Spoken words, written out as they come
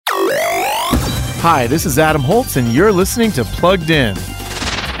Hi, this is Adam Holtz, and you're listening to Plugged In.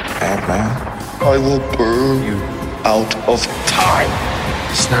 Ant-Man, I will burn you out of time.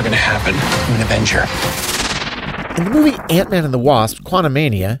 It's not gonna happen. I'm an Avenger. In the movie Ant-Man and the Wasp,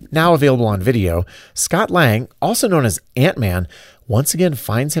 Quantumania, now available on video, Scott Lang, also known as Ant-Man, once again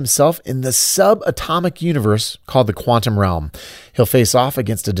finds himself in the subatomic universe called the Quantum Realm. He'll face off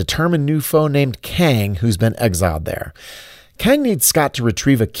against a determined new foe named Kang, who's been exiled there. Kang needs Scott to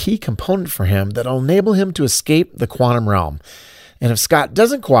retrieve a key component for him that'll enable him to escape the Quantum Realm. And if Scott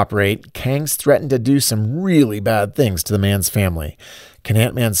doesn't cooperate, Kang's threatened to do some really bad things to the man's family. Can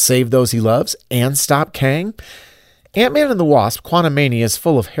Ant-Man save those he loves and stop Kang? Ant-Man and the Wasp, Quantumania is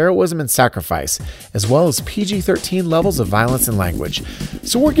full of heroism and sacrifice, as well as PG-13 levels of violence and language.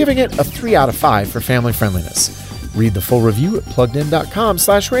 So we're giving it a 3 out of 5 for family friendliness. Read the full review at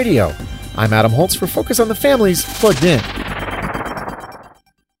pluggedin.com/radio. I'm Adam Holtz for Focus on the Family's Plugged In.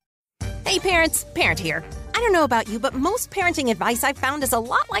 Hey parents, Parent here. I don't know about you, but most parenting advice I've found is a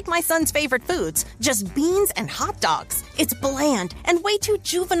lot like my son's favorite foods, just beans and hot dogs. It's bland and way too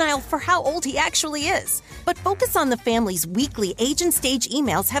juvenile for how old he actually is. But Focus on the Family's weekly age and stage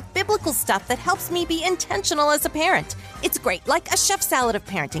emails have biblical stuff that helps me be intentional as a parent. It's great, like a chef salad of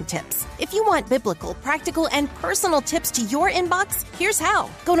parenting tips. If you want biblical, practical, and personal tips to your inbox, here's how.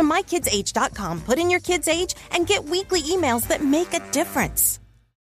 Go to mykidsage.com, put in your kid's age, and get weekly emails that make a difference.